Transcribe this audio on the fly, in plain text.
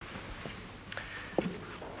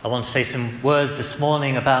I want to say some words this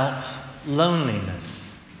morning about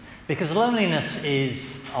loneliness. Because loneliness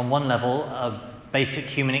is, on one level, a basic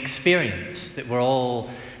human experience, that we're all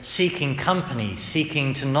seeking company,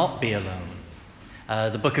 seeking to not be alone.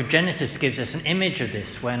 The book of Genesis gives us an image of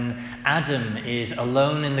this when Adam is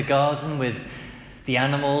alone in the garden with the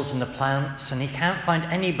animals and the plants, and he can't find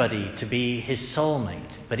anybody to be his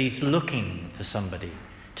soulmate, but he's looking for somebody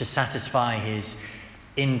to satisfy his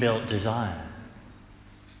inbuilt desire.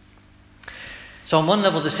 So on one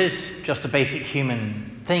level, this is just a basic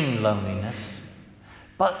human thing, loneliness,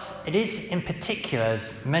 but it is in particular,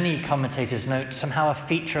 as many commentators note, somehow a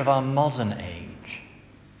feature of our modern age.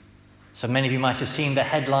 So many of you might have seen the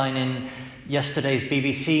headline in yesterday's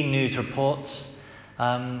BBC News reports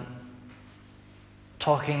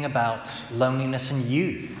talking about loneliness and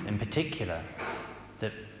youth in particular,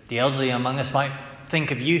 that the elderly among us might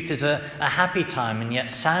think of youth as a happy time, and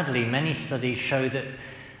yet sadly many studies show that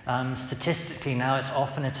statistically now it's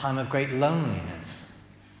often a time of great loneliness,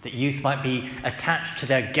 that youth might be attached to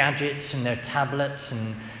their gadgets and their tablets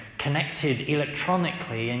and connected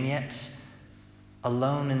electronically, and yet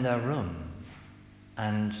alone in their room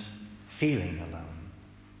and feeling alone.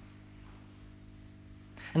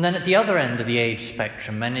 And then at the other end of the age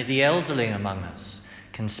spectrum, many of the elderly among us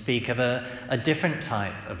can speak of a different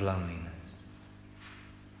type of loneliness.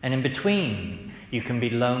 And in between, you can be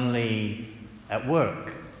lonely at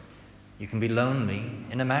work. You can be lonely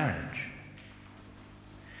in a marriage.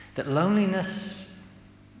 That loneliness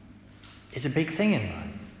is a big thing in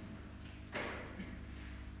life.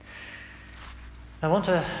 I want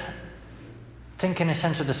to think in a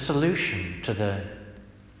sense of the solution to the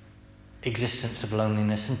existence of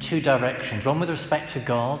loneliness in two directions, one with respect to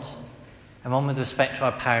God and one with respect to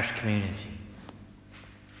our parish community.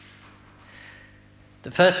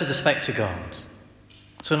 The first with respect to God.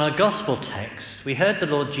 So in our gospel text, we heard the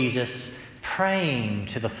Lord Jesus praying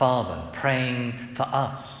to the Father, praying for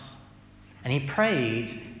us. And he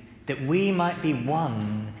prayed that we might be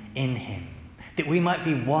one in him, that we might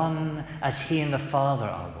be one as he and the Father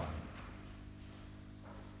are one.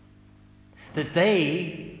 That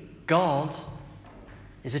God,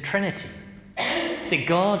 is a Trinity. That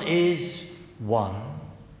God is one,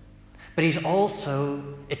 but he's also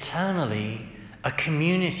eternally a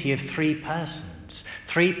community of three persons.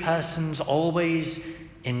 Three persons always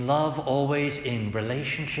in love, always in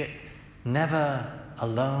relationship, never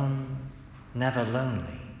alone, never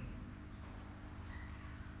lonely.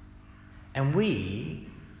 And we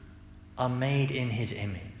are made in his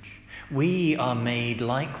image. We are made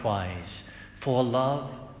likewise for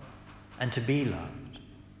love and to be loved.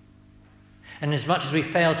 And as much as we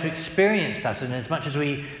fail to experience that, and as much as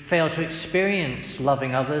we fail to experience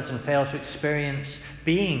loving others and fail to experience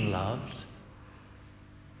being loved,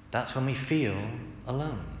 that's when we feel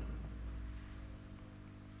alone.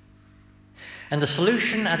 And the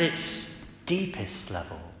solution at its deepest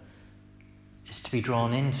level is to be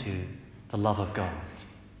drawn into the love of God,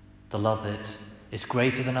 the love that is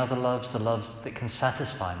greater than other loves, the love that can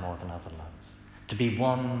satisfy more than other loves, to be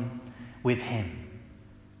one with him.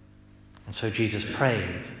 And so Jesus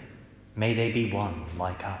prayed, may they be one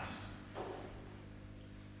like us.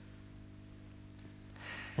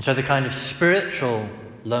 And so the kind of spiritual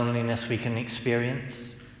loneliness we can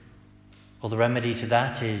experience, well, the remedy to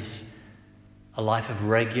that is a life of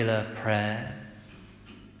regular prayer,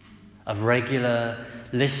 of regular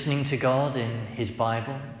listening to God in his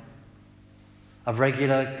Bible, of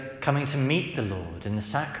regular coming to meet the Lord in the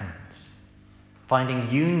sacraments,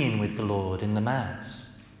 finding union with the Lord in the Mass,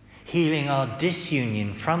 healing our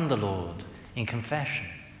disunion from the Lord in confession.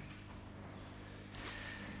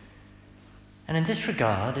 And in this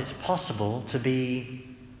regard, it's possible to be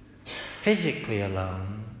physically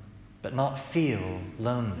alone, but not feel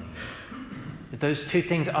lonely. That those two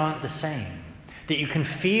things aren't the same. That you can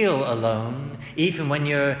feel alone even when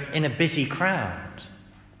you're in a busy crowd.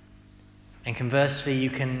 And conversely,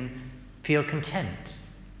 you can feel content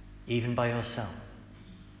even by yourself.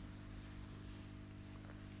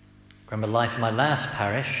 I remember life in my last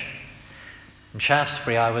parish, in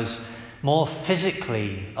Shaftesbury, I was more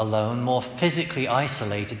physically alone, more physically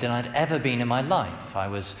isolated than I'd ever been in my life. I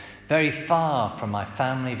was very far from my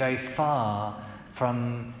family, very far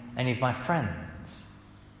from any of my friends.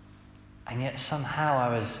 And yet somehow I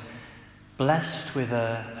was blessed with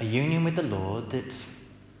a union with the Lord that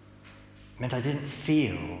meant I didn't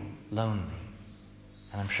feel lonely.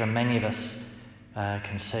 And I'm sure many of us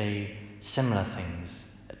can say similar things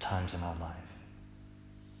at times in our life.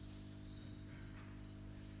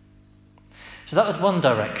 So that was one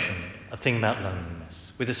direction of thinking about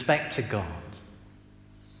loneliness, with respect to God.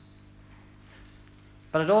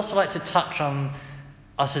 But I'd also like to touch on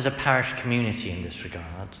us as a parish community in this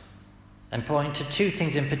regard and point to two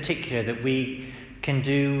things in particular that we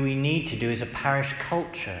need to do as a parish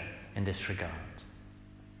culture in this regard.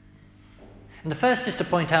 And the first is to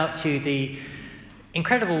point out to the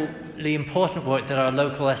incredibly important work that our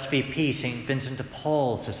local SVP, St. Vincent de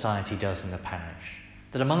Paul Society, does in the parish.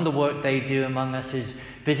 That among the work they do among us is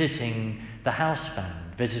visiting the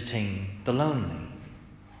housebound, visiting the lonely.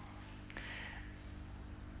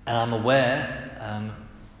 And I'm aware,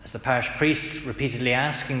 as the parish priest, repeatedly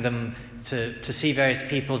asking them to see various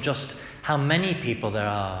people, just how many people there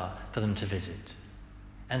are for them to visit.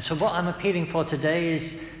 And so what I'm appealing for today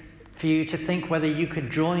is for you to think whether you could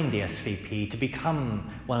join the SVP to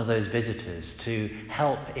become one of those visitors, to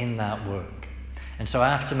help in that work. And so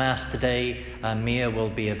after Mass today, Mia will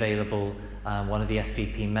be available, one of the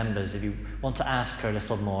SVP members, if you want to ask her a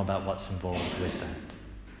little more about what's involved with that.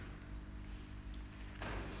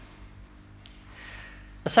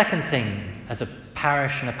 The second thing, as a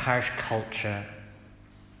parish and a parish culture,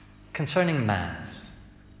 concerning Mass.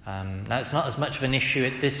 Now, it's not as much of an issue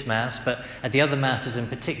at this Mass, but at the other Masses in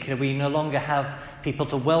particular, we no longer have people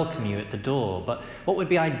to welcome you at the door. But what would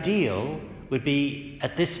be ideal would be,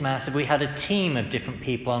 at this Mass, if we had a team of different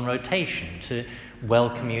people on rotation to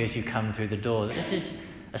welcome you as you come through the door. This is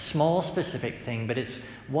a small, specific thing, but it's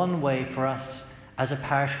one way for us as a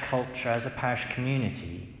parish culture, as a parish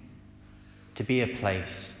community, to be a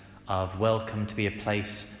place of welcome, to be a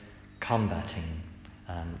place combating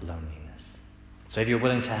loneliness. So if you're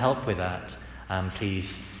willing to help with that,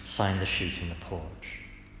 please sign the sheet in the porch.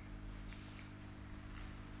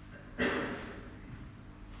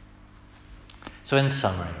 So in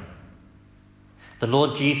summary, the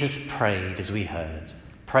Lord Jesus prayed, as we heard,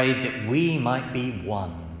 prayed that we might be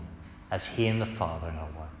one as he and the Father are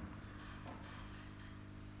one.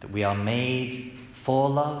 That we are made for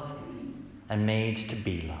love and made to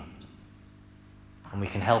be loved. And we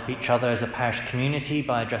can help each other as a parish community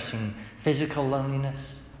by addressing physical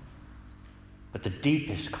loneliness. But the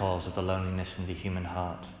deepest cause of the loneliness in the human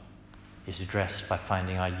heart is addressed by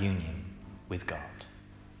finding our union with God.